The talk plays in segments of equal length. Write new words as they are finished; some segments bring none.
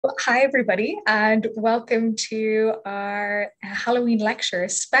Hi, everybody, and welcome to our Halloween lecture,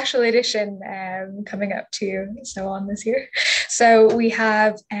 special edition coming up to so on this year. So we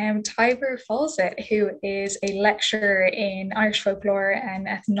have Tiber Falzett, who is a lecturer in Irish folklore and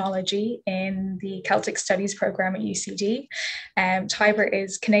ethnology in the Celtic Studies program at UCD. Tiber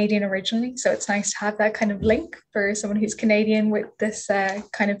is Canadian originally, so it's nice to have that kind of link for someone who's Canadian with this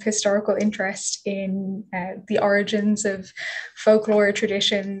kind of historical interest in the origins of folklore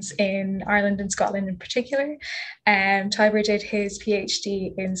traditions in Ireland and Scotland in particular. Tiber did his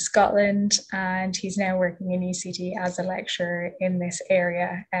PhD in Scotland and he's now working in UCD as a lecturer in this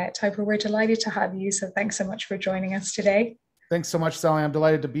area. Tiber, we're delighted to have you, so thanks so much for joining us today. Thanks so much, Sally. I'm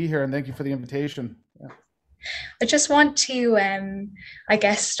delighted to be here, and thank you for the invitation. Yeah. I just want to, I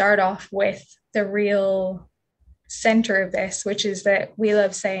guess, start off with the real center of this, which is that we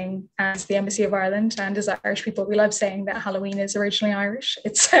love saying, as the Embassy of Ireland and as Irish people, we love saying that Halloween is originally Irish.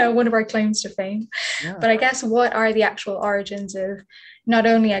 It's one of our claims to fame. Yeah. But I guess what are the actual origins of not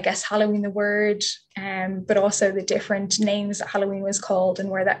only, I guess, Halloween, the word, but also the different names that Halloween was called and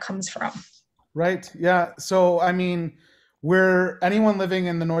where that comes from? Right. Yeah. So, I mean, we're anyone living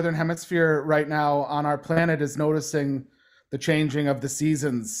in the Northern Hemisphere right now on our planet is noticing the changing of the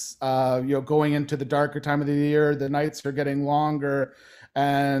seasons. Going into the darker time of the year, the nights are getting longer,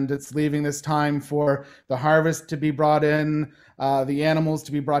 and it's leaving this time for the harvest to be brought in, the animals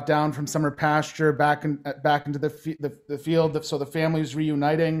to be brought down from summer pasture back into the field. So the family's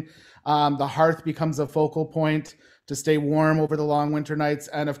reuniting. The hearth becomes a focal point to stay warm over the long winter nights.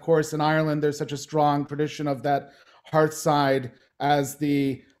 And of course, in Ireland, there's such a strong tradition of that hearthside as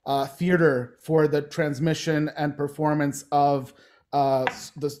the theater for the transmission and performance of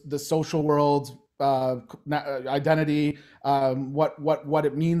the social world identity, what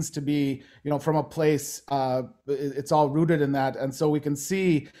it means to be, from a place. It's all rooted in that, and so we can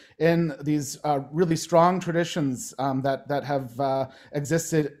see in these really strong traditions that have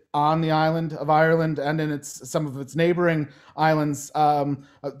existed on the island of Ireland and in some of its neighboring islands, a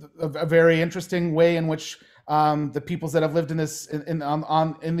very interesting way in which the peoples that have lived in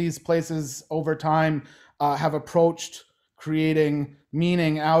in these places over time have approached creating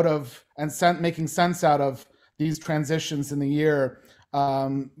meaning out of and making sense out of these transitions in the year.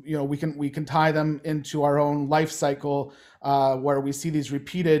 We can tie them into our own life cycle, where we see these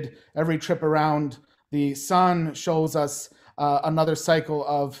repeated. Every trip around the sun shows us another cycle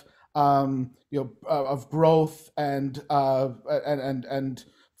of of growth and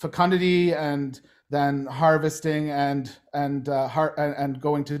fecundity, and then harvesting and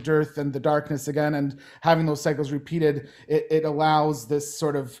going to dearth and the darkness again, and having those cycles repeated. It allows this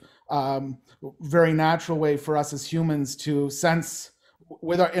sort of very natural way for us as humans to sense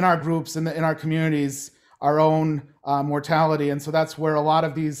in our groups and in our communities our own mortality, and so that's where a lot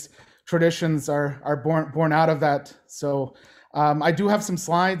of these traditions are born out of that. So I do have some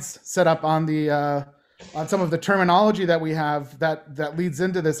slides set up on some of the terminology that we have that leads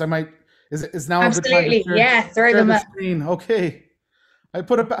into this. Is now a good time to Absolutely. Yeah, throw share them the up. screen? Okay. I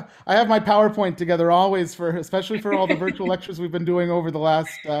have my PowerPoint together always especially for all the virtual lectures we've been doing over the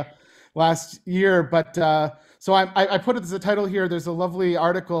last year. But so I put it as a title here. There's a lovely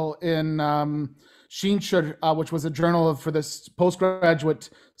article in Sheenshire, which was a journal for this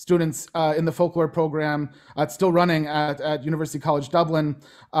postgraduate students in the folklore program. It's still running at University College Dublin.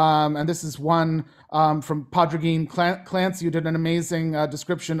 And this is one from Padraigeen Clancy, who did an amazing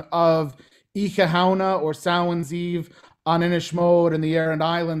description of Ichahauna, or Samhain's Eve, on Inishmode and the Aran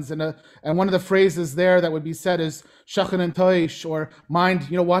Islands. And one of the phrases there that would be said is Shachan and Toish, or mind,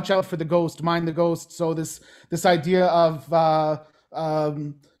 watch out for the ghost, mind the ghost. So this idea of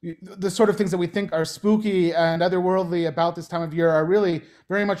the sort of things that we think are spooky and otherworldly about this time of year are really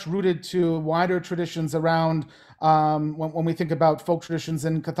very much rooted to wider traditions around, when we think about folk traditions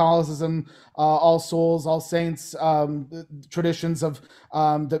in Catholicism, All Souls, All Saints, traditions of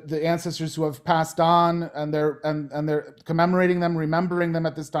the ancestors who have passed on, and they're commemorating them, remembering them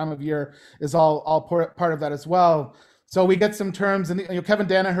at this time of year is all part of that as well. So we get some terms, and Kevin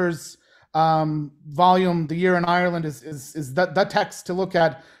Danaher's volume, The Year in Ireland, is that text to look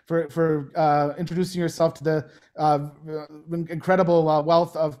at for introducing yourself to the incredible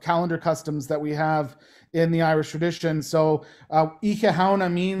wealth of calendar customs that we have in the Irish tradition. So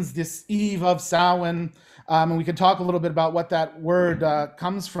Ichahauna means this eve of Samhain, and we can talk a little bit about what that word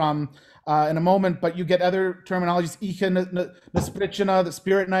comes from in a moment, but you get other terminologies: Icha Nasprichana, the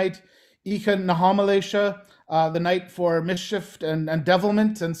spirit night; Icha Nahamalesha, the night for mischief and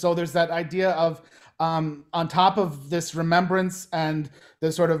devilment. And so there's that idea of, on top of this remembrance and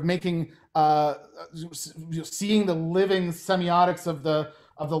the sort of making, seeing the living semiotics of the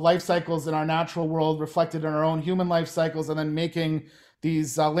of the life cycles in our natural world reflected in our own human life cycles, and then making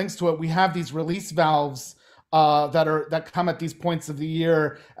these links to it. We have these release valves that come at these points of the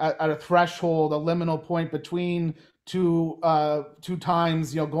year at a threshold, a liminal point between two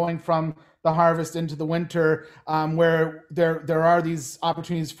times, going from the harvest into the winter, where there are these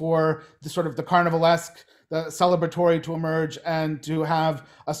opportunities for the sort of the carnivalesque, the celebratory to emerge, and to have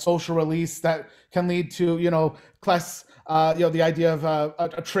a social release that can lead to, class, the idea of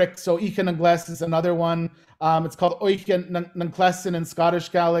a trick. So Ike Nangles is another one. It's called Oike Nanglesin in Scottish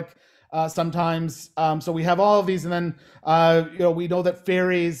Gaelic. Sometimes, so we have all of these, and then we know that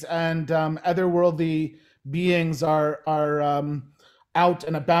fairies and otherworldly beings are out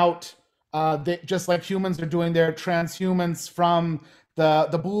and about. Just like humans are doing their transhumance from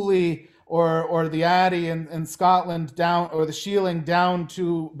the Bully or the Addy in Scotland down, or the Sheeling down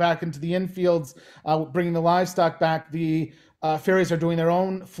to back into the infields, bringing the livestock back. The fairies are doing their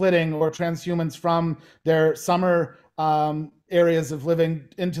own flitting or transhumance from their summer areas of living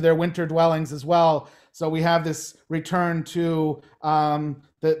into their winter dwellings as well. So we have this return to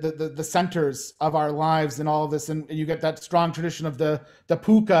the centers of our lives and all of this, and you get that strong tradition of the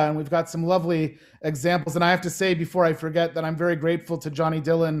puka, and we've got some lovely examples. And I have to say, before I forget, that I'm very grateful to Johnny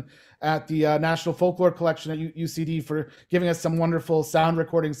Dillon at the National Folklore Collection at UCD for giving us some wonderful sound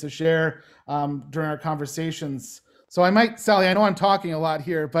recordings to share during our conversations. So Sally, I know I'm talking a lot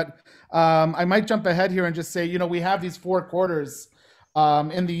here, but I might jump ahead here and just say, we have these 4 quarters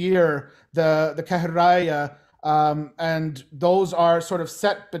in the year, the Kahiraya, and those are sort of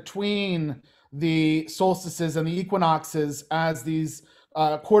set between the solstices and the equinoxes as these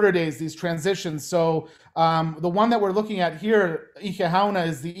quarter days, these transitions. So the one that we're looking at here, Ikehauna,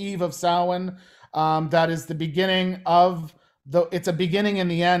 is the eve of Samhain. That is the beginning of it's a beginning and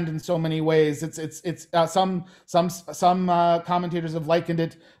the end in so many ways. It's some commentators have likened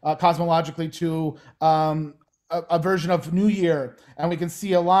it cosmologically to a version of New Year, and we can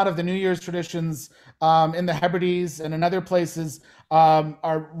see a lot of the New Year's traditions in the Hebrides and in other places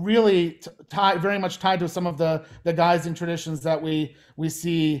are really very much tied to some of the guising traditions that we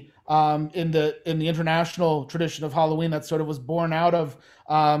see in the international tradition of Halloween that sort of was born out of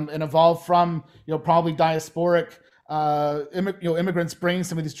and evolved from probably diasporic immigrants bringing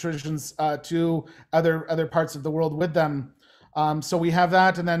some of these traditions to other parts of the world with them. So we have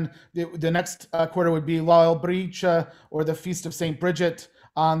that, and then the next quarter would be Lael Breach, or the Feast of St. Bridget,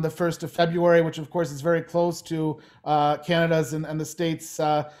 on the 1st of February, which of course is very close to Canada's and the States'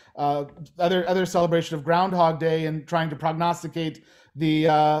 other celebration of Groundhog Day, and trying to prognosticate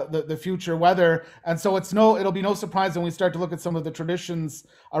the future weather. And so it'll be no surprise when we start to look at some of the traditions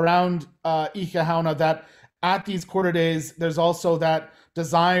around Ikehauna that at these quarter days, there's also that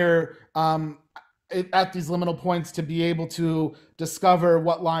desire at these liminal points to be able to discover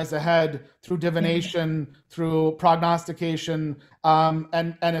what lies ahead through divination, through prognostication,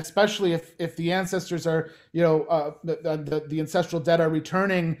 and especially if the ancestors are, the ancestral dead are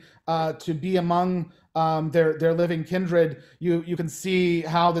returning to be among their living kindred, you can see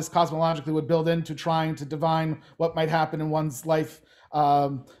how this cosmologically would build into trying to divine what might happen in one's life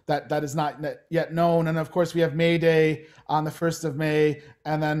that is not yet known. And of course, we have May Day on the 1st of May,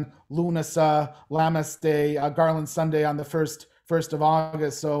 and then Lunasa, Lammas Day, Garland Sunday on the 1st of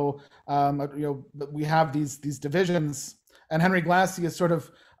August. So we have these divisions. And Henry Glassy is sort of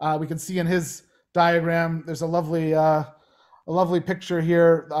we can see in his diagram. There's a lovely picture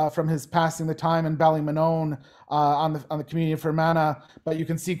here from his passing the time in Ballymonone on the community of Fermanagh. But you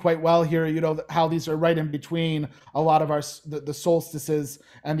can see quite well here, how these are right in between a lot of the solstices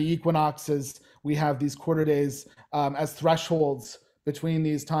and the equinoxes. We have these quarter days as thresholds between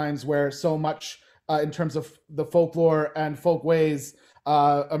these times, where so much in terms of the folklore and folk ways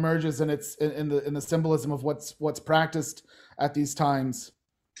emerges, and it's in the symbolism of what's practiced at these times.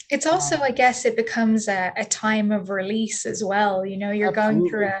 It's also, I guess, it becomes a time of release as well. You're Absolutely. going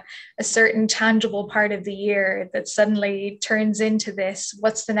through a certain tangible part of the year that suddenly turns into this.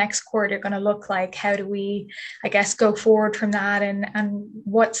 What's the next quarter going to look like? How do we, I guess, go forward from that, and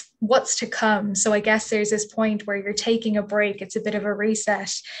what's to come? So I guess there's this point where you're taking a break. It's a bit of a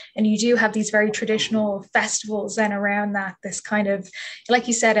reset, and you do have these very traditional festivals then around that. This kind of, like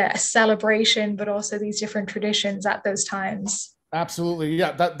you said, a celebration, but also these different traditions at those times. Absolutely,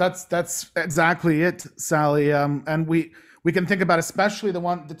 yeah. That's exactly it, Sally. And we can think about, especially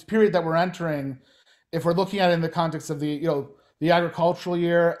the period that we're entering, if we're looking at it in the context of the agricultural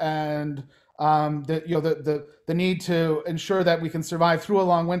year, and the need to ensure that we can survive through a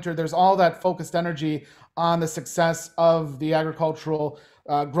long winter. There's all that focused energy on the success of the agricultural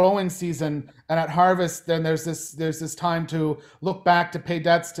growing season. And at harvest, then there's this time to look back, to pay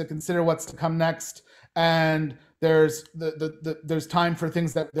debts, to consider what's to come next. And there's time for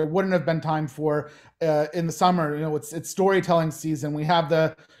things that there wouldn't have been time for in the summer. It's storytelling season. We have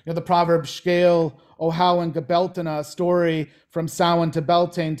the proverb Scale, O'Howan, Gebeltana, a story from Samhain to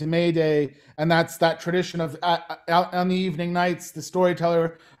Beltane to May Day, and that's that tradition of out on the evening nights, the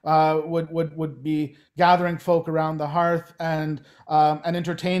storyteller would be gathering folk around the hearth and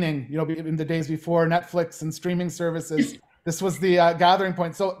entertaining. In the days before Netflix and streaming services, this was the gathering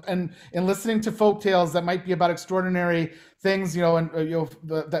point. So, and in listening to folk tales that might be about extraordinary things,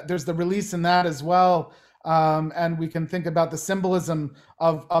 there's the release in that as well. And we can think about the symbolism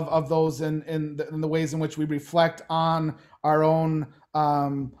of those in the ways in which we reflect on our own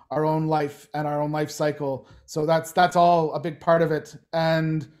life and our own life cycle. So that's all a big part of it.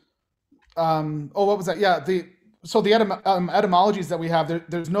 And what was that? Yeah, the etymologies that we have,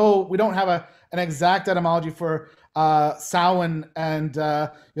 we don't have an exact etymology for Samhain, and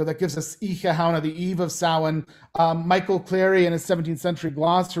that gives us Ihe Hauna, the eve of Samhain. Michael Clary in his 17th century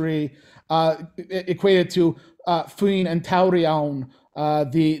glossary equated to Fuin and Tauriaun,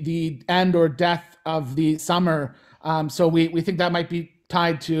 the end or death of the summer. So we think that might be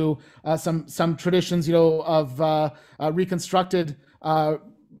tied to some traditions, of reconstructed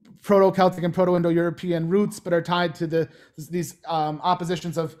Proto-Celtic and Proto-Indo-European roots, but are tied to these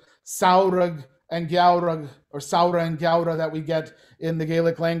oppositions of Saurag and Giaurag, or Saura and Giaura, that we get in the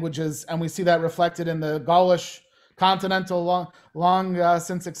Gaelic languages, and we see that reflected in the Gaulish continental long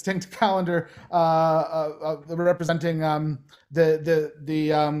since extinct calendar representing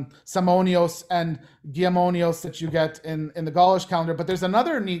the Samonios and Giamonios that you get in the Gaulish calendar. But there's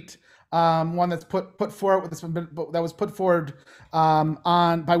another neat one that's put forward that was put forward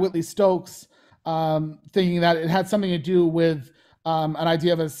by Whitley Stokes, thinking that it had something to do with an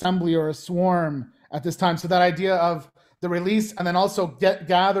idea of an assembly or a swarm at this time. So that idea of the release and then also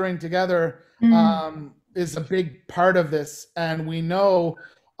gathering together is a big part of this. And we know,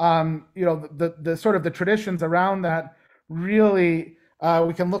 the sort of the traditions around that really,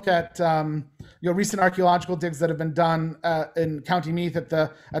 we can look at recent archaeological digs that have been done in County Meath at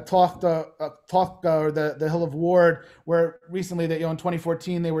Tlachta, or the Hill of Ward, where recently that in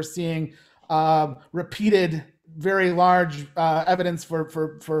 2014 they were seeing repeated very large evidence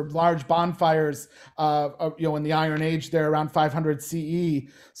for large bonfires in the Iron Age there around 500 CE.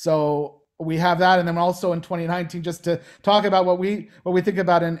 So we have that, and then also in 2019, just to talk about what we think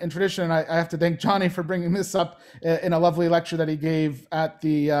about in tradition. And I have to thank Johnny for bringing this up in a lovely lecture that he gave at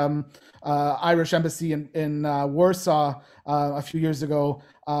the Irish Embassy in Warsaw a few years ago.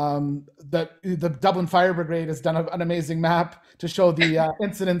 That the Dublin Fire Brigade has done an amazing map to show the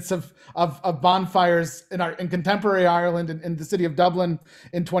incidence of bonfires in contemporary Ireland in the city of Dublin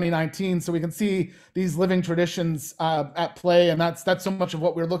in 2019. So we can see these living traditions at play, and that's so much of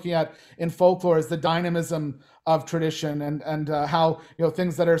what we're looking at in folklore, is the dynamism of tradition and how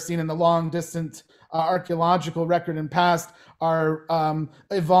things that are seen in the long distant archaeological record and past are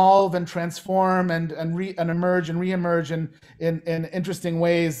evolve and transform and emerge and reemerge in interesting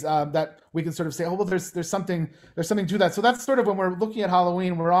ways that we can sort of say, oh well, there's something to that. So that's sort of when we're looking at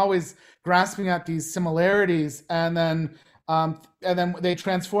Halloween, we're always grasping at these similarities, and then they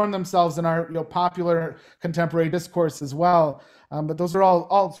transform themselves in our popular contemporary discourse as well. But those are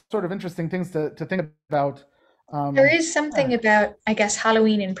all sort of interesting things to think about. There is something about, I guess,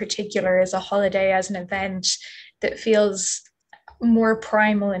 Halloween in particular as a holiday, as an event, that feels more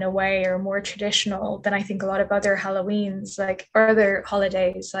primal in a way, or more traditional than I think a lot of other Halloweens, or other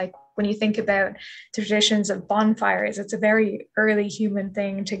holidays. Like when you think about the traditions of bonfires, it's a very early human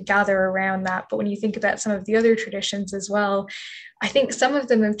thing to gather around that. But when you think about some of the other traditions as well, I think some of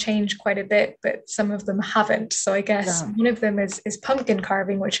them have changed quite a bit, but some of them haven't. So I guess one of them is pumpkin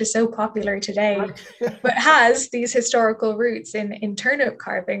carving, which is so popular today, but has these historical roots in turnip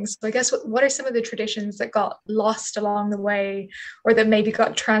carving. So I guess what are some of the traditions that got lost along the way, or that maybe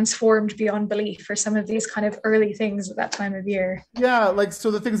got transformed beyond belief, for some of these kind of early things at that time of year? Yeah,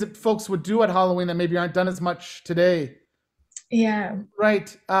 so the things that folks would do at Halloween that maybe aren't done as much today. Yeah.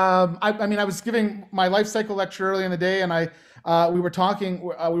 Right. I mean, I was giving my life cycle lecture early in the day, and we were talking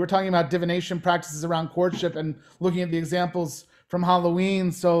about divination practices around courtship and looking at the examples from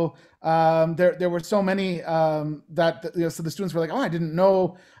Halloween. So there were so many that so the students were like, oh, I didn't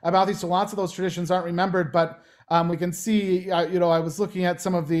know about these. So lots of those traditions aren't remembered, but we can see. I was looking at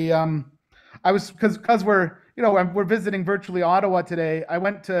some of the. Because we're visiting virtually Ottawa today. I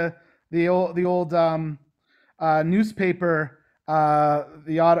went to the old newspaper. I'm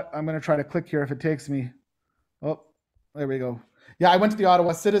going to try to click here if it takes me. Oh, there we go. Yeah, I went to the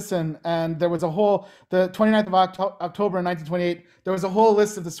Ottawa Citizen, and there was the 29th of October in 1928, there was a whole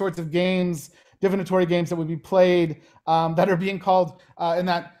list of the sorts of games, divinatory games that would be played, that are being called, in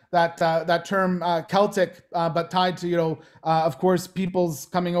that term, Celtic, but tied to, of course, peoples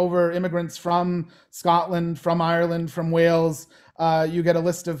coming over, immigrants from Scotland, from Ireland, from Wales. You get a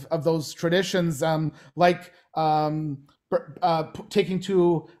list of those traditions, like, taking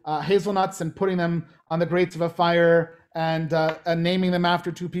two hazelnuts and putting them on the grates of a fire, and naming them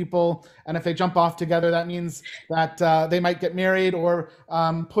after two people. And if they jump off together, that means that they might get married, or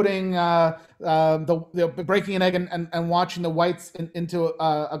putting breaking an egg, and watching the whites into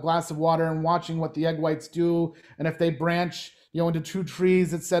a glass of water, and watching what the egg whites do. And if they branch, into two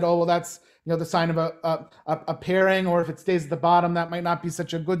trees, it said, oh, well, that's the sign of a pairing. Or if it stays at the bottom, that might not be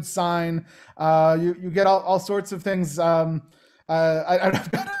such a good sign. You get all sorts of things.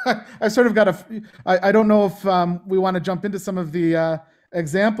 I sort of got I don't know if we want to jump into some of the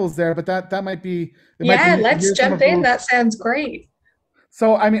examples there, but that might be, it might be Yeah, neat to let's hear some jump of in. those. That sounds great.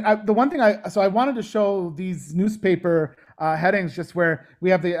 So, I mean, the one thing I wanted to show these newspaper headings, just where we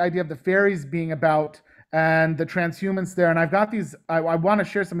have the idea of the fairies being about, and the transhumance there. And I've got these, I want to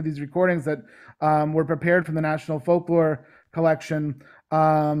share some of these recordings that were prepared from the National Folklore Collection.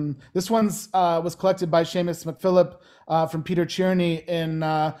 This one's was collected by Seamus McPhillip, from Peter Tierney in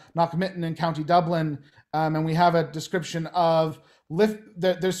Knockmitten in County Dublin. And we have a description of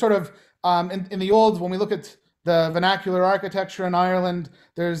there's sort of, in the old, when we look at the vernacular architecture in Ireland,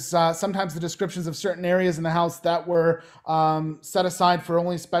 there's sometimes the descriptions of certain areas in the house that were set aside for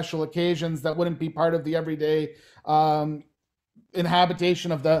only special occasions, that wouldn't be part of the everyday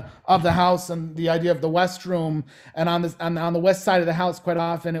inhabitation of the house. And the idea of the west room, and on the west side of the house, quite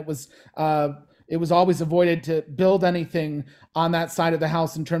often it was always avoided to build anything on that side of the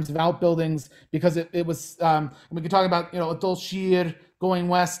house in terms of outbuildings, because it was, we could talk about, a dul shir, going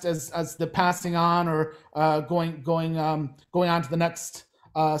west, as the passing on, or going on to the next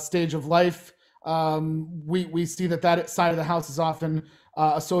stage of life. We see that side of the house is often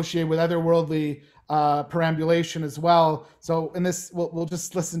associated with otherworldly perambulation as well. So in this, we'll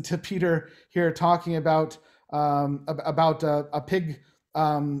just listen to Peter here talking about a pig.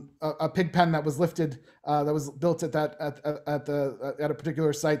 A pig pen that was lifted, that was built at a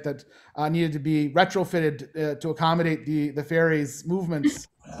particular site, that needed to be retrofitted to accommodate the fairies' movements.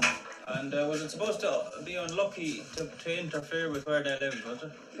 And was it supposed to be unlucky to interfere with where they lived, was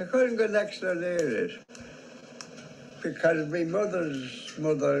it? They couldn't go next door near it, because my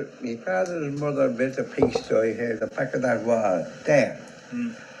father's mother built a pigsty here at the back of that wall, there.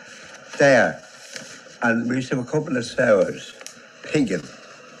 And we used to have a couple of sows, pigging.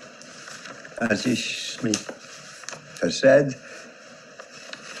 And she has said,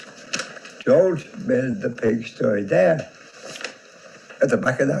 don't build the pigsty there, at the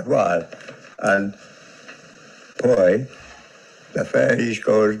back of that wall. And boy, the fairies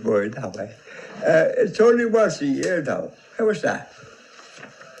goes by that way. It's only once a year though. How was that?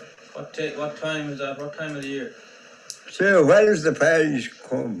 What time is that? What time of the year? So when does the fairies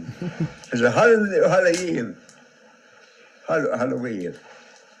come? It's a Halloween. Halloween.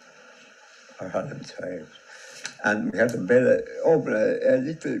 Or Halloween. And we had to build open a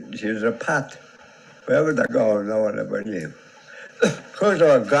little, there's a path. Wherever they're going, no one ever knew. Of course, they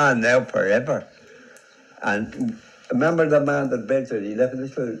were gone now forever. And remember the man that built it, he left a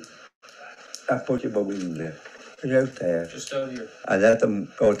little, that push of a window. It was out there. Just out here. And let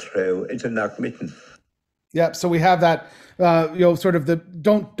them go through into Knockmitten. Yep. So we have that, sort of the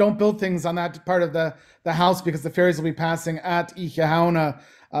don't build things on that part of the house, because the fairies will be passing at Ichahauna.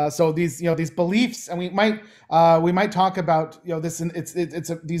 So these beliefs, and we might talk about this.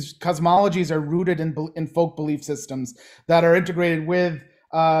 These cosmologies are rooted in folk belief systems that are integrated with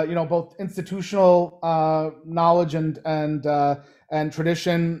both institutional knowledge and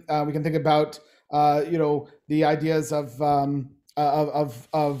tradition. We can think about the ideas of the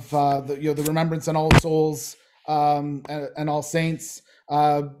remembrance on All Souls, and All Saints,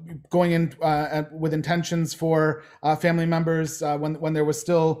 going in with intentions for family members, when there was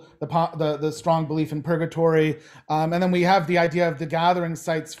still the strong belief in purgatory, and then we have the idea of the gathering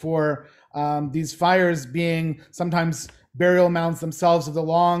sites for these fires being sometimes burial mounds themselves of the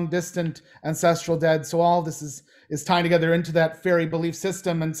long distant ancestral dead. So all this is tying together into that fairy belief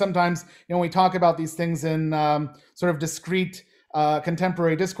system. And sometimes when we talk about these things in sort of discrete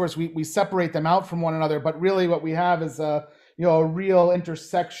contemporary discourse, we separate them out from one another, but really what we have is a real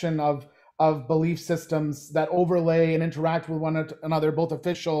intersection of belief systems that overlay and interact with one another, both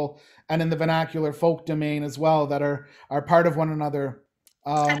official and in the vernacular folk domain as well, that are part of one another.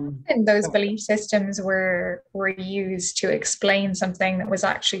 And those belief systems were used to explain something that was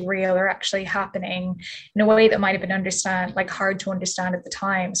actually real or actually happening in a way that might have been hard to understand at the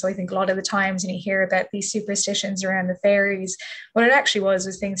time. So I think a lot of the times when you hear about these superstitions around the fairies, what it actually was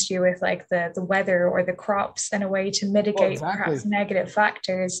things to do with like the weather or the crops and a way to mitigate perhaps negative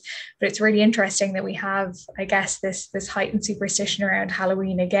factors. But it's really interesting that we have, I guess, this heightened superstition around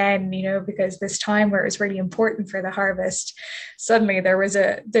Halloween again, you know, because this time where it was really important for the harvest, suddenly there's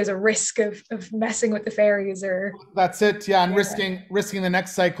a risk of messing with the fairies. Or that's it, yeah, and risking the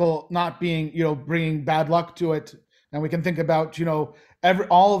next cycle not being, you know, bringing bad luck to it. And we can think about, you know,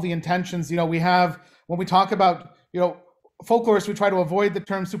 all of the intentions, you know, we have when we talk about, you know, folklorists, we try to avoid the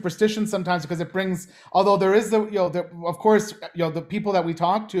term superstition sometimes because it brings, although there is the, you know, of course, you know, the people that we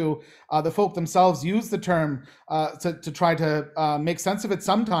talk to, the folk themselves use the term to try to make sense of it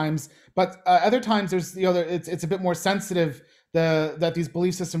sometimes, but other times there's, you know, it's a bit more sensitive. That these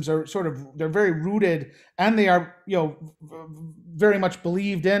belief systems are they're very rooted, and they are, you know, very much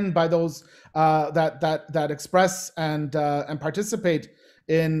believed in by those that express and participate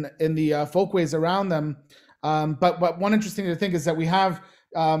in the folkways around them. But one interesting thing to think is that we have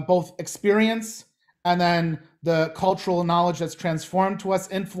both experience and then the cultural knowledge that's transformed to us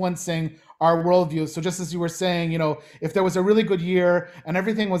influencing our worldview. So just as you were saying, you know, if there was a really good year and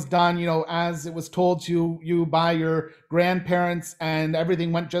everything was done, you know, as it was told to you by your grandparents and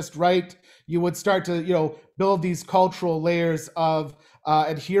everything went just right, you would start to, you know, build these cultural layers of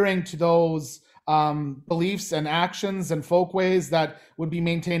adhering to those beliefs and actions and folkways that would be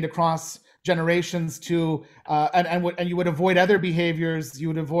maintained across generations to and you would avoid other behaviors. You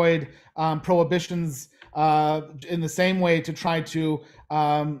would avoid prohibitions in the same way to try to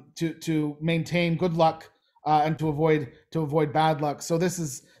maintain good luck and to avoid bad luck. So this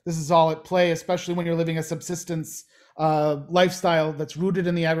is all at play, especially when you're living a subsistence lifestyle that's rooted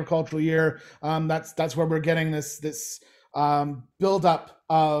in the agricultural year. That's where we're getting this buildup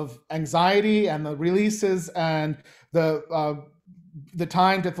of anxiety and the releases and the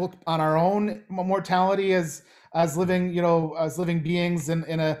time to look on our own mortality as living, you know, as living beings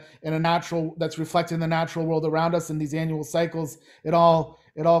in a natural, that's reflected in the natural world around us in these annual cycles. It all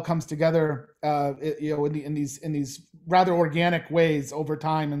comes together, you know, in these rather organic ways over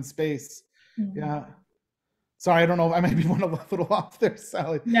time and space. Mm-hmm. Yeah. Sorry, I don't know. I might be one a little off there,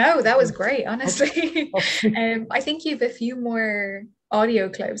 Sally. No, that was great, honestly. Okay. I think you have a few more audio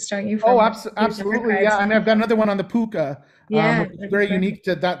clips, don't you? Absolutely. Yeah, I mean, I've got another one on the puka. Yeah, which is very unique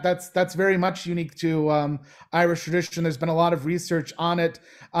to that. That's very much unique to Irish tradition. There's been a lot of research on it,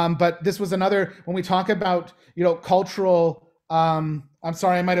 but this was another. When we talk about, you know, cultural. I'm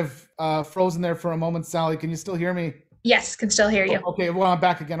sorry, I might have frozen there for a moment, Sally. Can you still hear me? Yes, can still hear you. Okay, well, I'm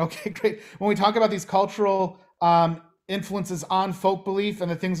back again. Okay, great. When we talk about these cultural influences on folk belief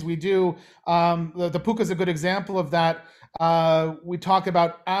and the things we do, the puka is a good example of that. We talk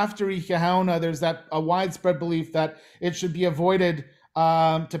about after Ichahauna, there's a widespread belief that it should be avoided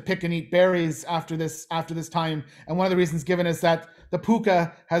to pick and eat berries after this time. And one of the reasons given is that the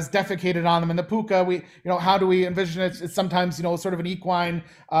puka has defecated on them. And the puka, you know, how do we envision it? It's sometimes, you know, sort of an equine,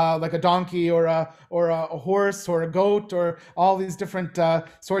 like a donkey or a horse or a goat, or all these different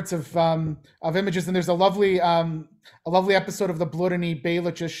sorts of images. And there's a lovely episode of the Bluriny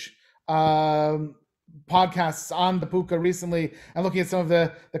Baelichish podcasts on the puka recently, and looking at some of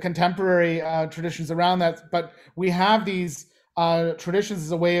the contemporary traditions around that. But we have these traditions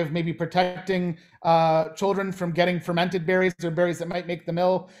as a way of maybe protecting children from getting fermented berries or berries that might make them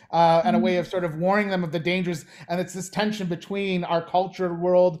ill, and a way of sort of warning them of the dangers. And it's this tension between our cultured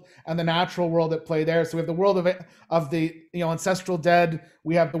world and the natural world at play there. So we have the world of the, you know, ancestral dead.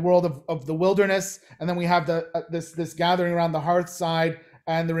 We have the world of the wilderness, and then we have this gathering around the hearth side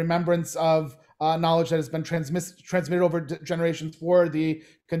and the remembrance of knowledge that has been transmitted over generations for the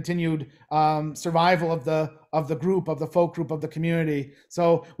continued survival of the group, of the folk group, of the community.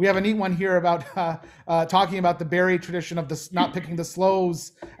 So we have a neat one here about talking about the berry tradition of not picking the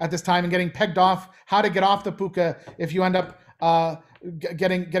sloes at this time and getting pegged off, how to get off the puka if you end up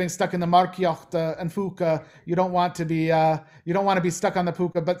getting stuck in the markiocht and fuka. You don't want to be stuck on the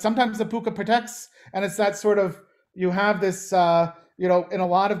puka, but sometimes the puka protects, and it's that sort of, you have this you know, in a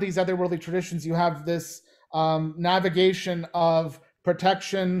lot of these otherworldly traditions, you have this navigation of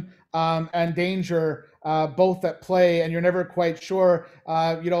protection and danger both at play, and you're never quite sure.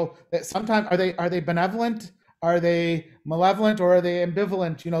 You know, sometimes are they benevolent Are they malevolent or are they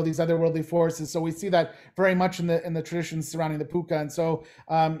ambivalent? These otherworldly forces. So we see that very much in the traditions surrounding the puka. And so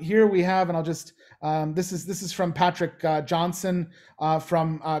here we have, and I'll just this is from Patrick Johnson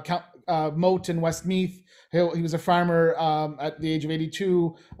from Moat in Westmeath. He was a farmer at the age of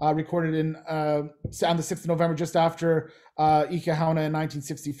 82, recorded on the 6th of November, just after Ike Hauna in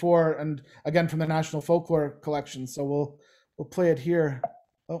 1964, and again from the National Folklore Collection. So we'll play it here.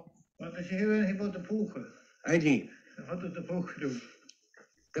 Oh. Wat is hier anything about the puka? I think What does the puka do?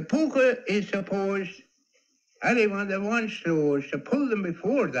 the puka is supposed, anyone that wants to is to pull them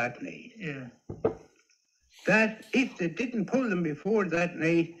before that night. Yeah. That if they didn't pull them before that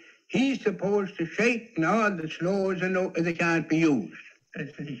night, he's supposed to shake all the slows and they can't be used. I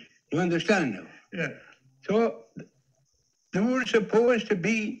see. You understand now? Yeah. So there was supposed to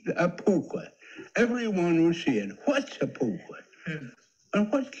be a puka. Everyone was saying, what's a puka? Yeah.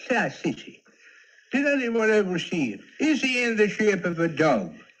 And what class is he? Did anyone ever see it? Is he in the shape of a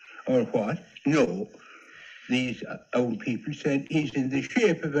dog? Or what? No. These old people said he's in the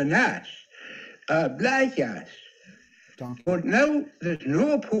shape of an ass, a black ass. Donkey. But now there's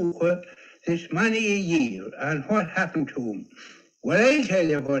no puka this many a year. And what happened to him? Well, I'll tell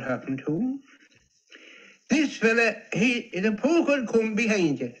you what happened to him. This fella, the puka would come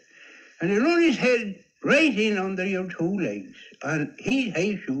behind you, and he'd run his head right in under your two legs, and he'd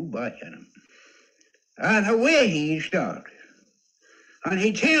hate you back at him. And away he'd start. And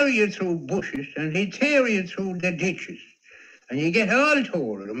he'd tear you through bushes, and he'd tear you through the ditches. And you get all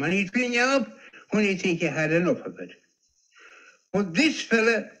told of him, and he'd clean you up when you think you had enough of it. But this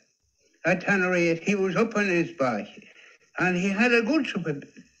fella, at Tannerate, he was up on his back, and he had a good sup of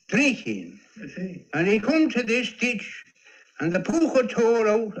drinking. I see. And he come to this ditch, and the puka tore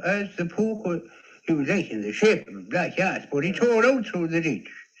out as the puka, he was like in the shape of a black ass, but he tore out through the ditch.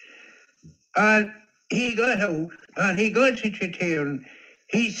 And he got out, and he got such a tearing.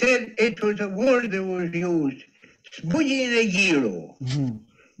 He said it was a word that was used, spudging a gyro,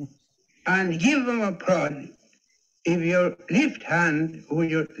 and give him a prod if your left hand or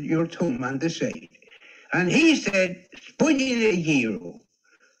your thumb on the side. And he said, spudging a gyro,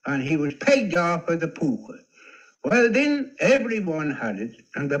 and he was pegged off of the puka. Well, then everyone had it,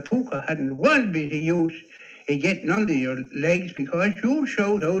 and the puka hadn't one bit of use in getting under your legs because you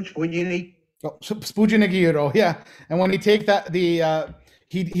showed out spudging a Oh, Spujinagiro, yeah. And when he take that,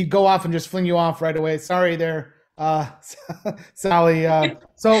 he'd go off and just fling you off right away. Sorry there, Sally.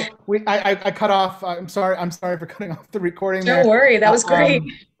 So I cut off. I'm sorry for cutting off the recording. Don't worry, that was great.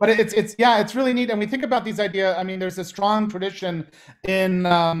 But it's really neat. And we think about these ideas. I mean, there's a strong tradition in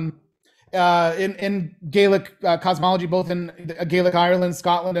Gaelic cosmology, both in Gaelic Ireland,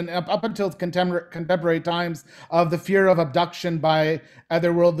 Scotland, and up until contemporary times, of the fear of abduction by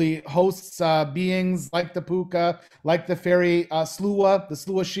otherworldly hosts, beings like the puka, like the fairy Slua, the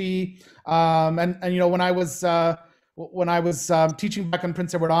Slua Shi, and when I was teaching back on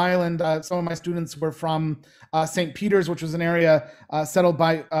Prince Edward Island, some of my students were from St. Peter's, which was an area settled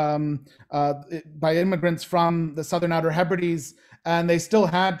by immigrants from the Southern Outer Hebrides. And they still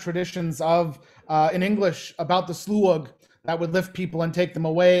had traditions of, in English, about the slúg that would lift people and take them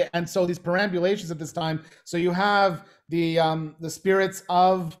away. And so these perambulations at this time. So you have the spirits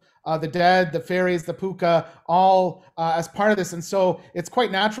of the dead, the fairies, the puka, all as part of this. And so it's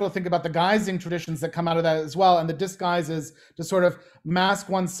quite natural to think about the guising traditions that come out of that as well. And the disguises to sort of mask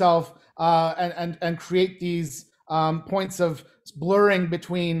oneself and create these points of blurring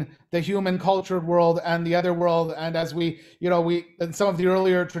between the human cultured world and the other world. And as we in some of the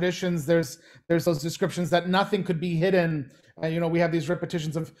earlier traditions, there's those descriptions that nothing could be hidden. We have these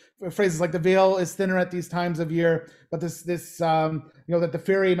repetitions of phrases like the veil is thinner at these times of year, but this that the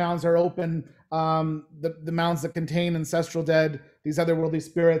fairy mounds are open, the mounds that contain ancestral dead, these otherworldly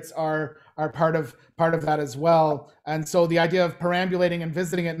spirits are part of that as well. And so the idea of perambulating and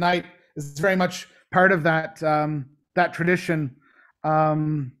visiting at night is very much part of that that tradition.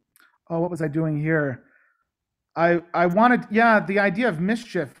 What was I doing here? I wanted, the idea of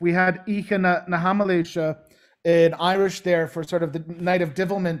mischief. We had Icha Nahamalesha in Irish there for sort of the night of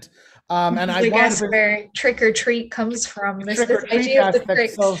divilment. And I guess where trick or treat comes from, this idea of the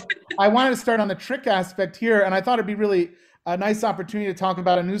tricks. So I wanted to start on the trick aspect here, and I thought it'd be really a nice opportunity to talk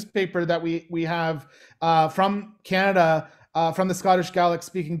about a newspaper that we have from Canada, from the Scottish Gaelic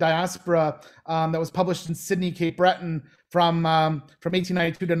speaking diaspora, that was published in Sydney, Cape Breton from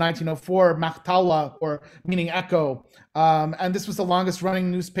 1892 to 1904, Mactaula, or meaning echo. And this was the longest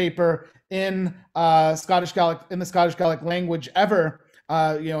running newspaper in the Scottish Gaelic language ever,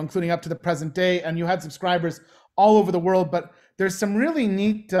 including up to the present day. And you had subscribers all over the world, but there's some really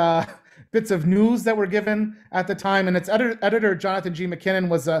neat bits of news that were given at the time. And its editor, Jonathan G. McKinnon,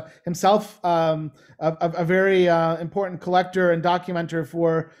 was himself a very important collector and documenter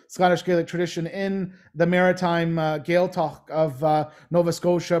for Scottish Gaelic tradition in the maritime Gaeltacht of Nova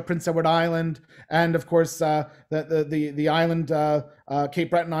Scotia, Prince Edward Island, and of course the island, Cape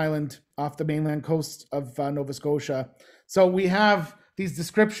Breton Island, off the mainland coast of Nova Scotia. So we have these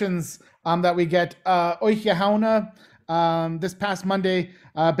descriptions that we get. Oiche hauna, this past Monday,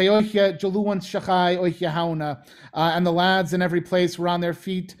 Beoiche Joluan Shachai Oiche hauna, and the lads in every place were on their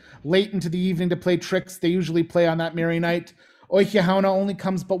feet late into the evening to play tricks they usually play on that merry night. Oiche hauna only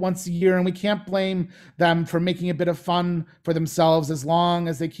comes but once a year, and we can't blame them for making a bit of fun for themselves as long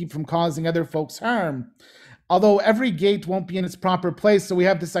as they keep from causing other folks harm. Although every gate won't be in its proper place, so we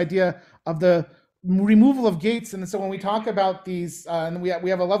have this idea of the removal of gates. And so when we talk about these, and we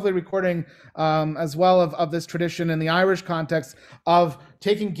have a lovely recording as well of this tradition in the Irish context of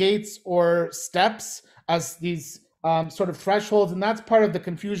taking gates or steps as these sort of thresholds, and that's part of the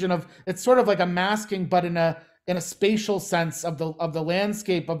confusion of, it's sort of like a masking, but in a spatial sense of the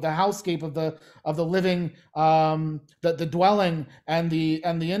landscape, of the housescape, of the living, the dwelling and the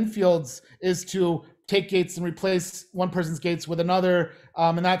infields, is to take gates and replace one person's gates with another,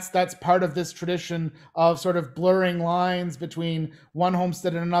 and that's part of this tradition of sort of blurring lines between one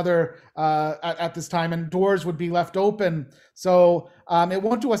homestead and another at this time, and doors would be left open. So it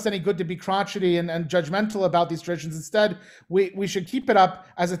won't do us any good to be crotchety and judgmental about these traditions. Instead, we should keep it up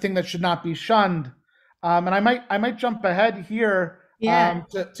as a thing that should not be shunned. And I might jump ahead here. Yeah,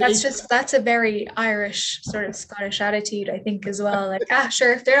 that's a very Irish sort of Scottish attitude, I think, as well. Like,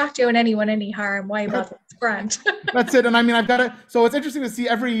 sure, if they're not doing anyone any harm, why bother? It's grand. That's it. And I mean, so it's interesting to see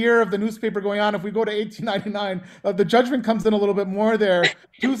every year of the newspaper going on. If we go to 1899, the judgment comes in a little bit more there.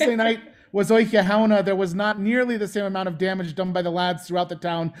 Tuesday night was Oiche hauna. There was not nearly the same amount of damage done by the lads throughout the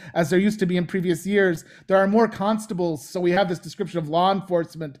town as there used to be in previous years. There are more constables, so we have this description of law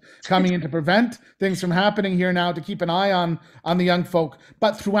enforcement coming in to prevent things from happening here now, to keep an eye on the young folk.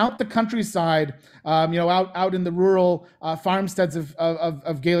 But throughout the countryside, out in the rural farmsteads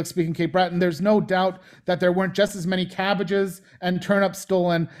of Gaelic-speaking Cape Breton, there's no doubt that there weren't just as many cabbages and turnips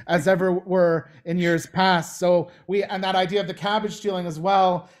stolen as ever were in years past. So and that idea of the cabbage stealing as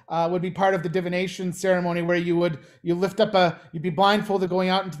well would be part of the divination ceremony, where you'd be blindfolded going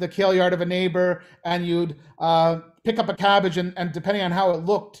out into the kale yard of a neighbor, and you'd pick up a cabbage, and depending on how it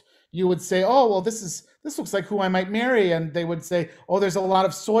looked, you would say, oh, well, this looks like who I might marry. And they would say, oh, there's a lot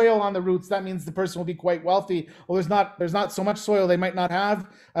of soil on the roots. That means the person will be quite wealthy. Well, there's not so much soil. They might not have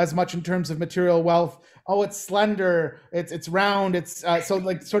as much in terms of material wealth. Oh, it's slender. It's round. It's so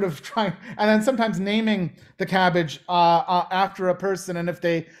like sort of trying, and then sometimes naming the cabbage after a person. And if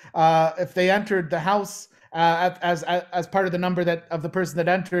they entered the house as part of the number of the person that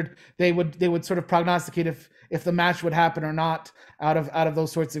entered, they would sort of prognosticate if the match would happen or not out of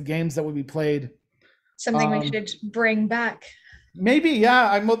those sorts of games that would be played. Something we should bring back. Maybe,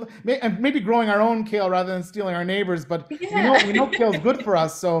 yeah. Maybe growing our own kale rather than stealing our neighbors. But yeah. we know kale's good for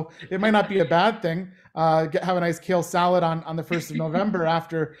us, so it might not be a bad thing. Have a nice kale salad on the 1st of November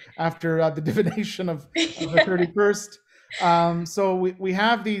after the divination of the 31st. So we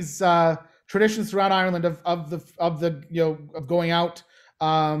have these traditions throughout Ireland of going out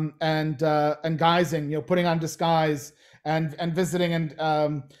and guising, putting on disguise and visiting.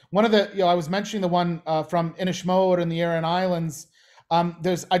 And one of the, I was mentioning the one from Inishmore in the Aran Islands.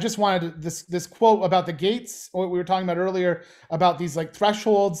 I just wanted this quote about the gates, what we were talking about earlier, about these like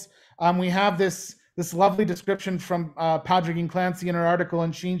thresholds. We have this lovely description from Padraig Clancy in her article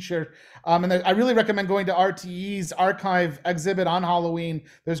in Sheenshire. And I really recommend going to RTE's archive exhibit on Halloween.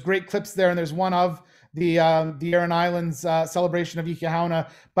 There's great clips there, and there's one of the Aran Islands celebration of Oiche hauna.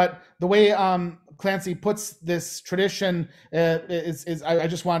 But the way Clancy puts this tradition is I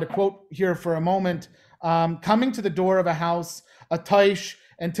just wanted to quote here for a moment. Coming to the door of a house, a taish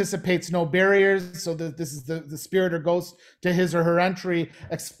anticipates no barriers, so this is the spirit or ghost to his or her entry,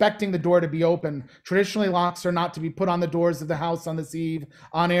 expecting the door to be open. Traditionally, locks are not to be put on the doors of the house on this eve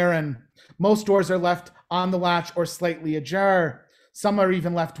on Erin. Most doors are left on the latch or slightly ajar. Some are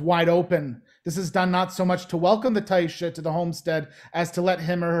even left wide open. This is done not so much to welcome the Taisha to the homestead as to let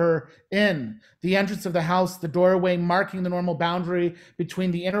him or her in. The entrance of the house, the doorway marking the normal boundary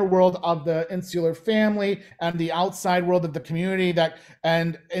between the inner world of the insular family and the outside world of the community,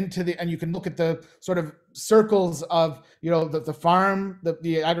 and you can look at the sort of circles of the farm,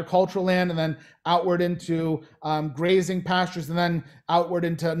 the agricultural land, and then outward into grazing pastures, and then outward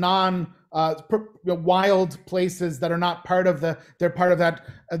into wild places that are not part of they're part of that,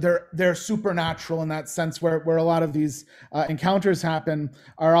 they're supernatural in that sense, where a lot of these encounters happen,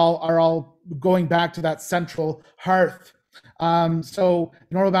 are all going back to that central hearth. So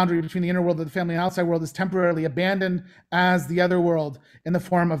the normal boundary between the inner world of the family and outside world is temporarily abandoned, as the other world, in the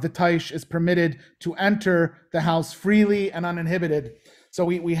form of the Taish, is permitted to enter the house freely and uninhibited. So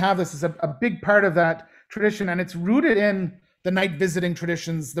we have this as a big part of that tradition, and it's rooted in the night visiting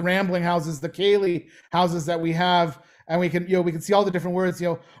traditions, the rambling houses, the Cayley houses that we have, and we can see all the different words,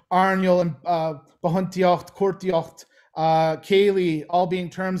 Arniel and Bahuntiocht, Courtiocht, Cayley, all being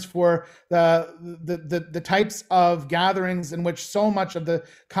terms for the types of gatherings in which so much of the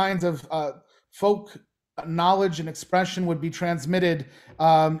kinds of folk knowledge and expression would be transmitted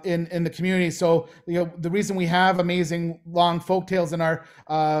in the community. So the reason we have amazing long folk tales in our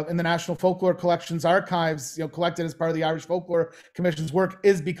in the National Folklore Collections archives, collected as part of the Irish Folklore Commission's work,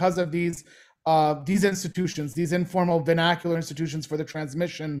 is because of these institutions, these informal vernacular institutions for the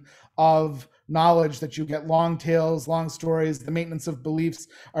transmission of knowledge, that you get long tales, long stories. The maintenance of beliefs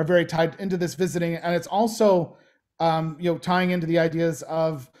are very tied into this visiting, and it's also tying into the ideas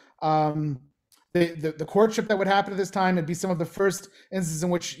of the courtship that would happen at this time. It'd be some of the first instances in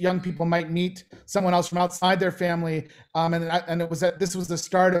which young people might meet someone else from outside their family, and this was the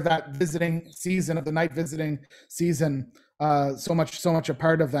start of that visiting season, of the night visiting season. So much a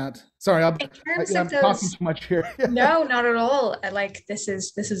part of that. Sorry, I'm talking too much here. No, not at all. This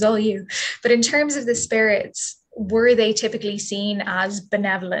is all you. But in terms of the spirits, were they typically seen as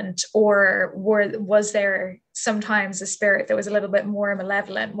benevolent, or was there sometimes a spirit that was a little bit more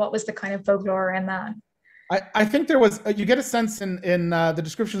malevolent? What was the kind of folklore around that? I think there was. You get a sense in the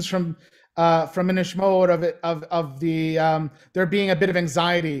descriptions from Minish Mode of the there being a bit of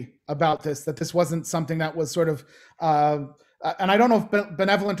anxiety about this, that this wasn't something that was sort of and I don't know if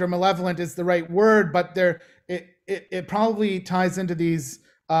benevolent or malevolent is the right word, but it probably ties into these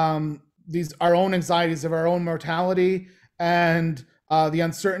our own anxieties of our own mortality, and the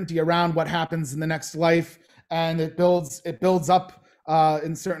uncertainty around what happens in the next life, and it builds up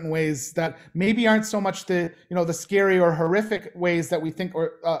in certain ways that maybe aren't so much the scary or horrific ways that we think,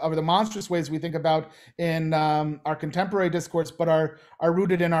 or the monstrous ways we think about in our contemporary discourse, but are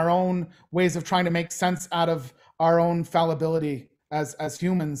rooted in our own ways of trying to make sense out of our own fallibility as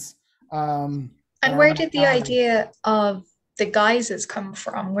humans. And where did the idea of the guises come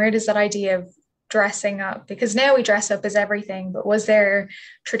from? Where does that idea of dressing up? Because now we dress up as everything, but was there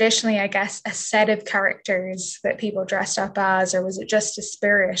traditionally, I guess, a set of characters that people dressed up as, or was it just a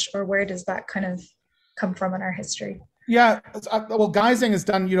spirit, or where does that kind of come from in our history? Yeah, well, guising is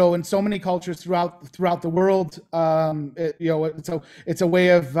done, in so many cultures throughout the world. It's a way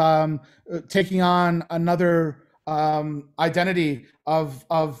of taking on another identity of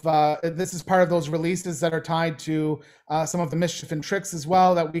this is part of those releases that are tied to some of the mischief and tricks as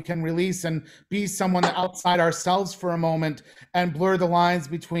well, that we can release and be someone outside ourselves for a moment, and blur the lines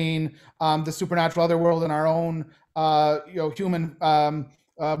between the supernatural other world and our own human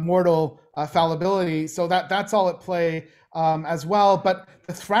mortal fallibility. So that's all at play as well. But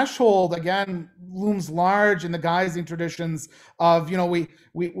the threshold again looms large in the guising traditions of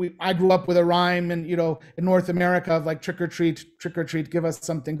I grew up with a rhyme in North America of like trick or treat, give us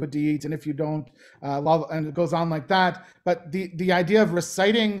something good to eat, and if you don't, and it goes on like that. But the idea of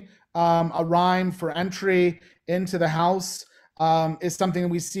reciting a rhyme for entry into the house is something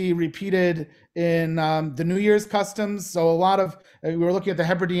we see repeated in the New Year's customs. So a lot of we were looking at the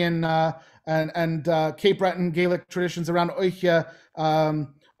Hebridean and Cape Breton Gaelic traditions around Oiche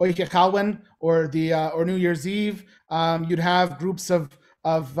Chalwen, or New Year's Eve. You'd have groups of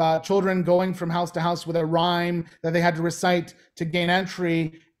children going from house to house with a rhyme that they had to recite to gain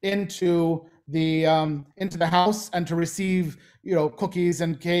entry into the house, and to receive cookies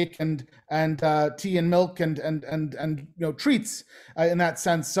and cake and tea and milk and treats in that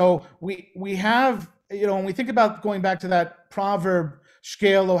sense. So we have when we think about going back to that proverb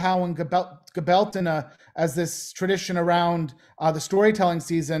Scéal ó Hamhain Gebeltana as this tradition around the storytelling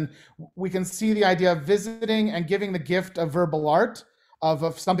season, we can see the idea of visiting and giving the gift of verbal art,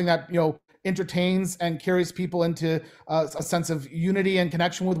 of something that entertains and carries people into a sense of unity and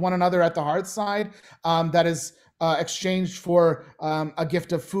connection with one another at the hearthside, that is exchanged for a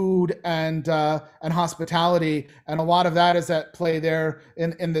gift of food and hospitality, and a lot of that is at play there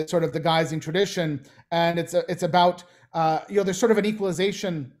in the sort of the guising tradition. And it's about there's sort of an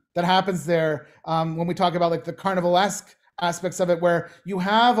equalization that happens there when we talk about like the carnivalesque aspects of it, where you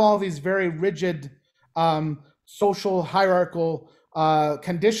have all these very rigid social hierarchical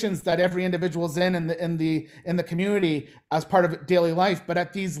conditions that every individual is in the community as part of daily life. But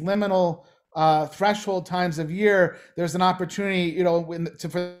at these liminal threshold times of year, there's an opportunity,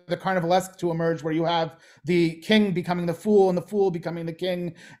 for the carnivalesque to emerge, where you have the king becoming the fool and the fool becoming the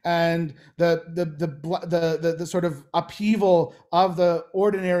king, and the sort of upheaval of the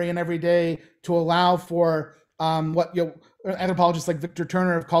ordinary and everyday to allow for what anthropologists like Victor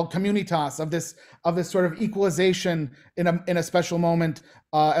Turner have called communitas, of this sort of equalization in a special moment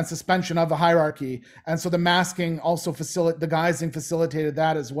and suspension of the hierarchy. And so the masking also the guising facilitated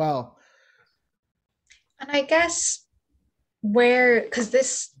that as well. And I guess because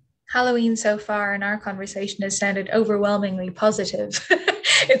this Halloween so far in our conversation has sounded overwhelmingly positive.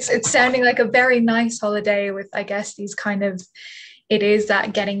 It's sounding like a very nice holiday with, I guess, these kind of, it is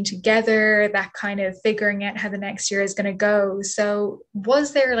that getting together, that kind of figuring out how the next year is going to go. So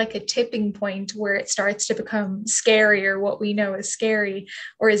was there like a tipping point where it starts to become scary, or what we know is scary?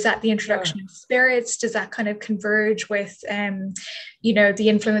 Or is that the introduction of spirits? Does that kind of converge with, the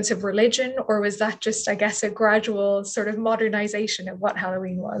influence of religion? Or was that just, I guess, a gradual sort of modernization of what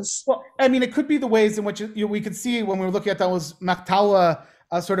Halloween was? Well, I mean, it could be the ways in which we could see when we were looking at those Mactawa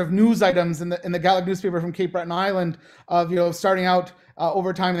sort of news items in the Gaelic newspaper from Cape Breton Island, of starting out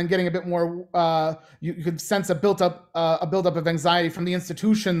over time and then getting a bit more. You could sense a buildup of anxiety from the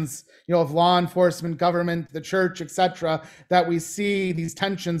institutions, of law enforcement, government, the church, etc. That we see these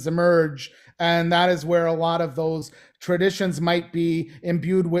tensions emerge, and that is where a lot of those traditions might be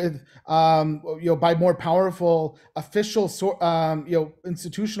imbued with, by more powerful official,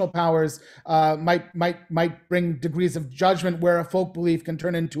 institutional powers, might bring degrees of judgment, where a folk belief can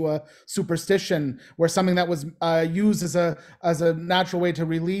turn into a superstition, where something that was used as a natural way to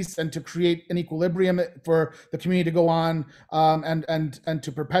release and to create an equilibrium for the community to go on, and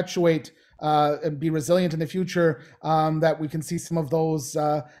to perpetuate and be resilient in the future, that we can see some of those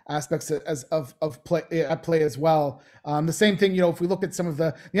aspects of play at play as well. The same thing, if we look at some of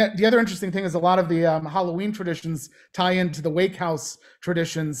the other interesting thing is a lot of the Halloween traditions tie into the wake house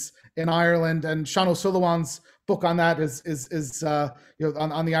traditions in Ireland, and Sean O'Sullivan's book on that is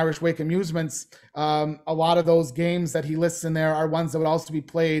on the Irish wake amusements. A lot of those games that he lists in there are ones that would also be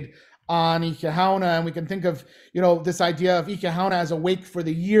played on Ichahauna, and we can think of this idea of Ichahauna as a wake for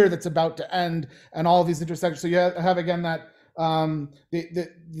the year that's about to end, and all of these intersections. So you have again that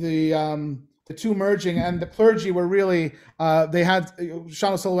the two merging, and the clergy were really they had,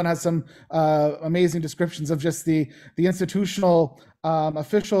 Sean O'Sullivan has some amazing descriptions of just the institutional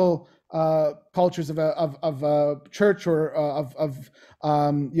official cultures of a church, or of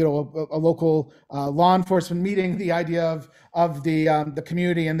a local law enforcement meeting, the idea of the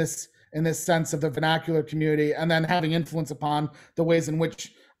community in this sense of the vernacular community, and then having influence upon the ways in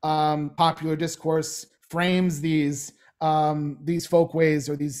which popular discourse frames these folkways,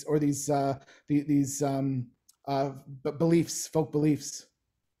 or these beliefs, folk beliefs.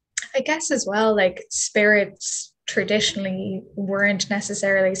 I guess as well, like spirits traditionally weren't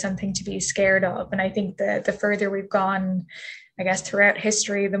necessarily something to be scared of. And I think the further we've gone, I guess, throughout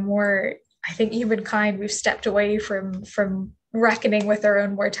history, the more I think humankind, we've stepped away from reckoning with our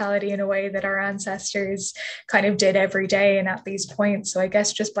own mortality in a way that our ancestors kind of did every day and at these points. So I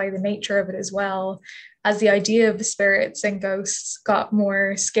guess just by the nature of it as well, as the idea of spirits and ghosts got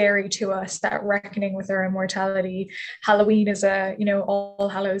more scary to us, that reckoning with our own mortality, Halloween as All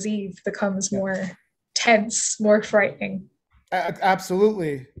Hallows Eve becomes more tense, more frightening.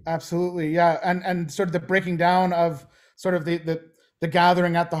 Absolutely, yeah, and sort of the breaking down of sort of the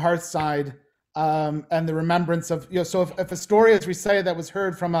gathering at the hearthside, and the remembrance of, so if a story is recited that was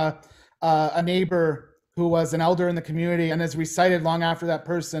heard from a neighbor who was an elder in the community, and is recited long after that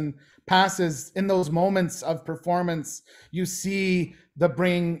person passes, in those moments of performance, you see the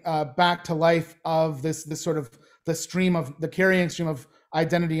bringing back to life of this sort of the carrying stream of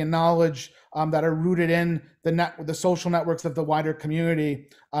identity and knowledge, that are rooted in the social networks of the wider community,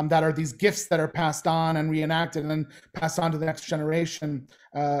 that are these gifts that are passed on and reenacted and then passed on to the next generation,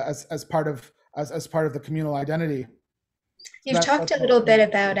 as part of the communal identity. You've talked a little bit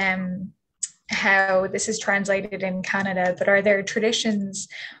about how this is translated in Canada, but are there traditions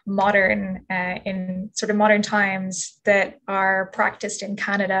in sort of modern times that are practiced in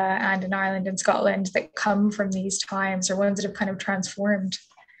Canada and in Ireland and Scotland that come from these times, or ones that have kind of transformed?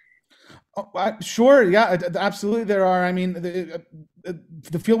 Sure, yeah, absolutely there are. I mean, the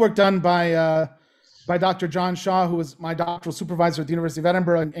fieldwork done by Dr. John Shaw, who was my doctoral supervisor at the University of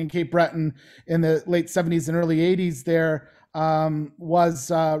Edinburgh in Cape Breton in the late 70s and early 80s there,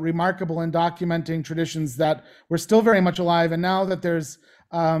 was remarkable in documenting traditions that were still very much alive. And now that there's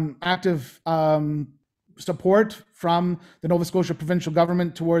active support from the Nova Scotia provincial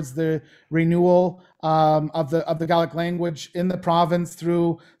government towards the renewal of the Gaelic language in the province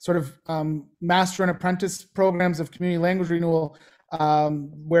through sort of master and apprentice programs of community language renewal,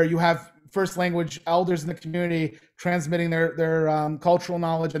 where you have first language elders in the community transmitting their cultural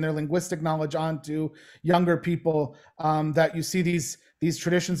knowledge and their linguistic knowledge onto younger people. That you see these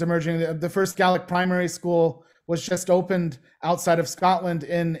traditions emerging. The first Gaelic primary school was just opened outside of Scotland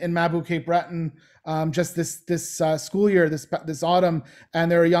in Mabou, Cape Breton, just this school year, this autumn, and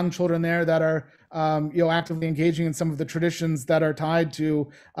there are young children there that are actively engaging in some of the traditions that are tied to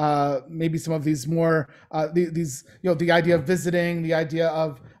maybe some of these more the idea of visiting, the idea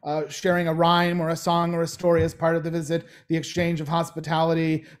of sharing a rhyme or a song or a story as part of the visit, the exchange of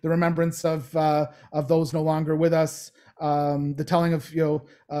hospitality, the remembrance of those no longer with us. The telling of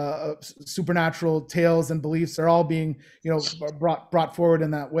supernatural tales and beliefs are all being brought forward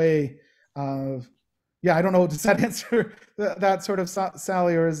in that way. I don't know. Does that answer that sort of,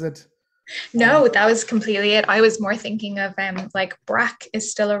 Sally, or is it? No, that was completely it. I was more thinking of like Brack is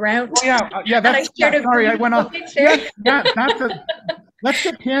still around. Oh, yeah. That's sorry. I went off. Let's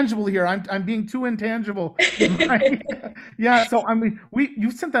get tangible here. I'm being too intangible. Yeah. So you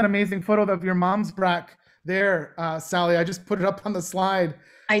sent that amazing photo of your mom's Brack there, Sally. I just put it up on the slide.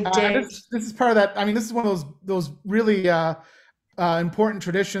 I did. This is part of that. I mean, this is one of those really important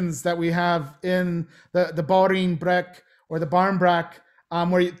traditions that we have in the Bourne Breck or the barn Brack,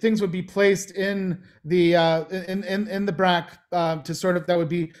 where things would be placed in the in the Brack to sort of, that would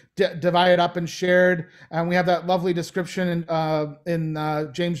be divided up and shared. And we have that lovely description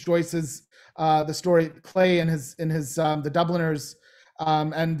in James Joyce's the story Clay in his the Dubliners.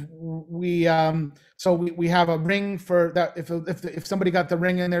 And we have a ring for that. If somebody got the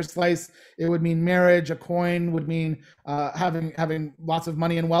ring in their slice, it would mean marriage. A coin would mean having lots of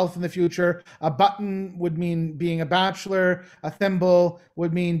money and wealth in the future. A button would mean being a bachelor. A thimble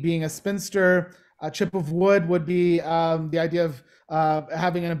would mean being a spinster. A chip of wood would be the idea of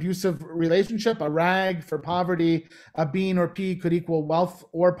having an abusive relationship. A rag for poverty. A bean or pea could equal wealth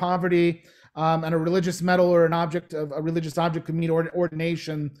or poverty. And a religious medal or a religious object could mean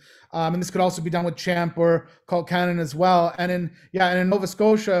ordination. And this could also be done with champ or called canon as well. And in Nova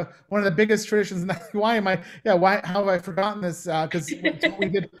Scotia, one of the biggest traditions, and how have I forgotten this? Because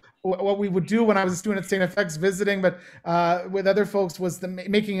what we would do when I was a student at St. FX visiting, but with other folks, was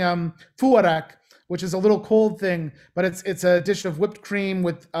making fuarak, which is a little cold thing, but it's a dish of whipped cream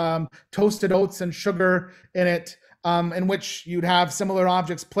with toasted oats and sugar in it. In which you'd have similar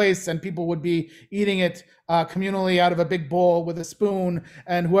objects placed, and people would be eating it communally out of a big bowl with a spoon,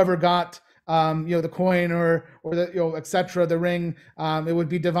 and whoever got the coin or the etc., the ring, it would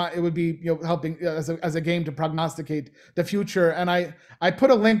be helping as a game to prognosticate the future. And I put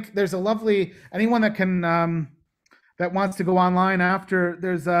a link. There's a lovely, anyone that can that wants to go online after,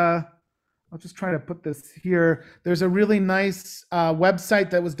 there's I'll just try to put this here. There's a really nice website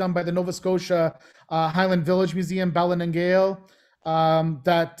that was done by the Nova Scotia Highland Village Museum, Ballynagale,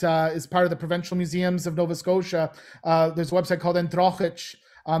 that is part of the Provincial Museums of Nova Scotia. There's a website called Entrochich,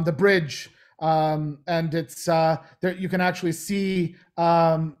 the bridge, and it's there. You can actually see.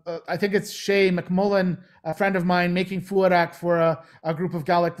 I think it's Shay McMullen, a friend of mine, making fuarak for a group of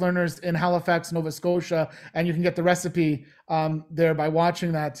Gaelic learners in Halifax, Nova Scotia, and you can get the recipe there by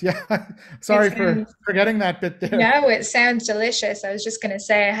watching that. Yeah, sorry for forgetting that bit there. No, it sounds delicious. I was just going to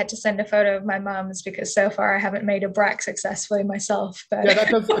say I had to send a photo of my mom's because so far I haven't made a brack successfully myself. But yeah,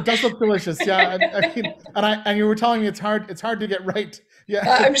 it does look delicious. Yeah, I mean, and you were telling me it's hard to get right.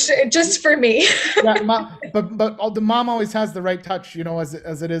 Yeah, I'm sure, just for me. Yeah, but the mom always has the right touch,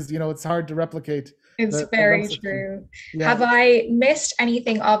 as it is. It's hard to replicate. It's very true. Yeah. Have I missed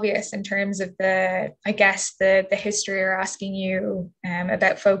anything obvious in terms of the history, or asking you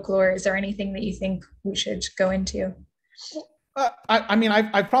about folklore? Is there anything that you think we should go into? I mean,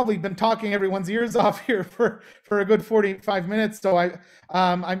 I've probably been talking everyone's ears off here for a good 45 minutes. So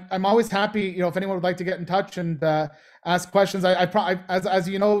I'm always happy, if anyone would like to get in touch and ask questions. As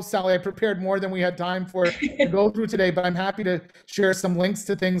you know, Sally, I prepared more than we had time for to go through today, but I'm happy to share some links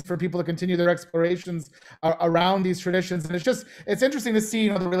to things for people to continue their explorations around these traditions. And it's interesting to see,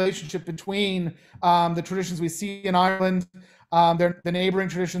 the relationship between the traditions we see in Ireland, the neighboring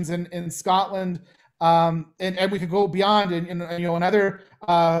traditions in Scotland, and we could go beyond in other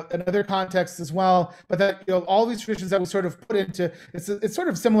contexts as well. But that all these traditions that we sort of put into it's sort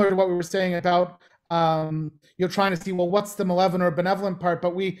of similar to what we were saying about trying to see, well, what's the malevolent or benevolent part?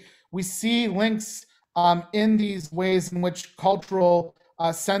 But we see links in these ways in which cultural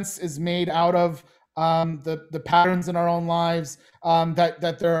sense is made out of the patterns in our own lives,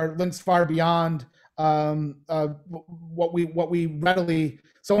 that there are links far beyond what we readily.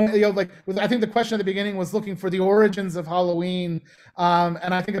 So, like, I think the question at the beginning was looking for the origins of Halloween,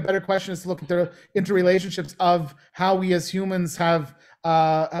 and I think a better question is to look at the interrelationships of how we as humans have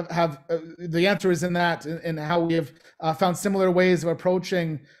the answer is in that, in how we have found similar ways of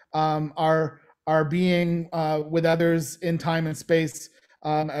approaching our being with others in time and space,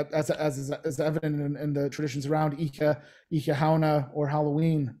 as is evident in the traditions around Ika Hauna, or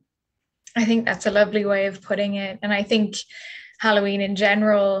Halloween. I think that's a lovely way of putting it. And I think Halloween in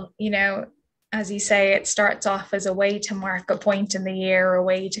general, as you say, it starts off as a way to mark a point in the year, a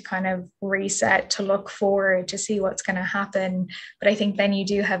way to kind of reset, to look forward, to see what's going to happen. But I think then you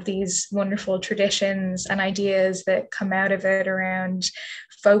do have these wonderful traditions and ideas that come out of it around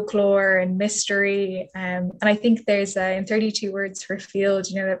folklore and mystery. And I think there's in 32 Words for Field,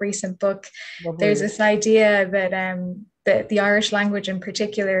 that recent book, lovely. There's this idea that the Irish language in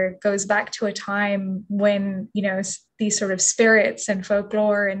particular goes back to a time when, these sort of spirits and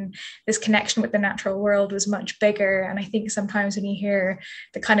folklore and this connection with the natural world was much bigger. And I think sometimes when you hear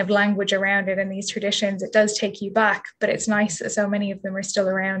the kind of language around it and these traditions, it does take you back, but it's nice that so many of them are still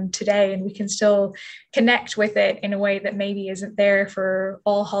around today and we can still connect with it in a way that maybe isn't there for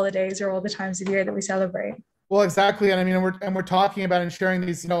all holidays or all the times of year that we celebrate. Well, exactly. And I mean, we're talking about and sharing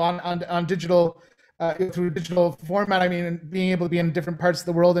these, on digital, through digital format. I mean, being able to be in different parts of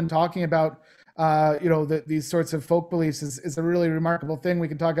the world and talking about, these sorts of folk beliefs is a really remarkable thing. We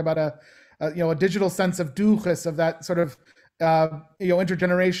can talk about a digital sense of duchas, of that sort of,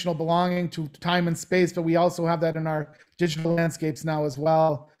 intergenerational belonging to time and space, but we also have that in our digital landscapes now as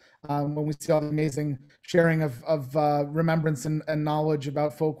well. When we see all the amazing sharing of remembrance and knowledge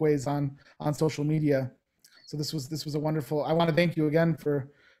about folkways on social media. So this was a wonderful. I want to thank you again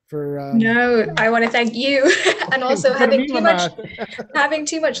for. No, I want to thank you, and also having too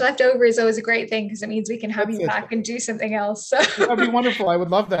much left over is always a great thing because it means we can have you back and do something else. So that'd be wonderful. I would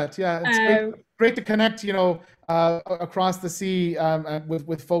love that. Yeah, it's great to connect, across the sea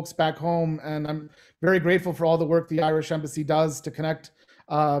with folks back home, and I'm very grateful for all the work the Irish Embassy does to connect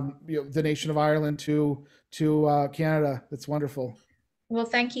the nation of Ireland to Canada. That's wonderful. Well,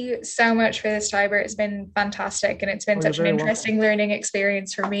 thank you so much for this, Tiber. It's been fantastic, and it's been such an interesting learning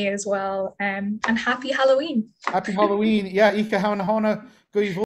experience for me as well. And happy Halloween. Happy Halloween. Yeah, Ika Hauna Hona.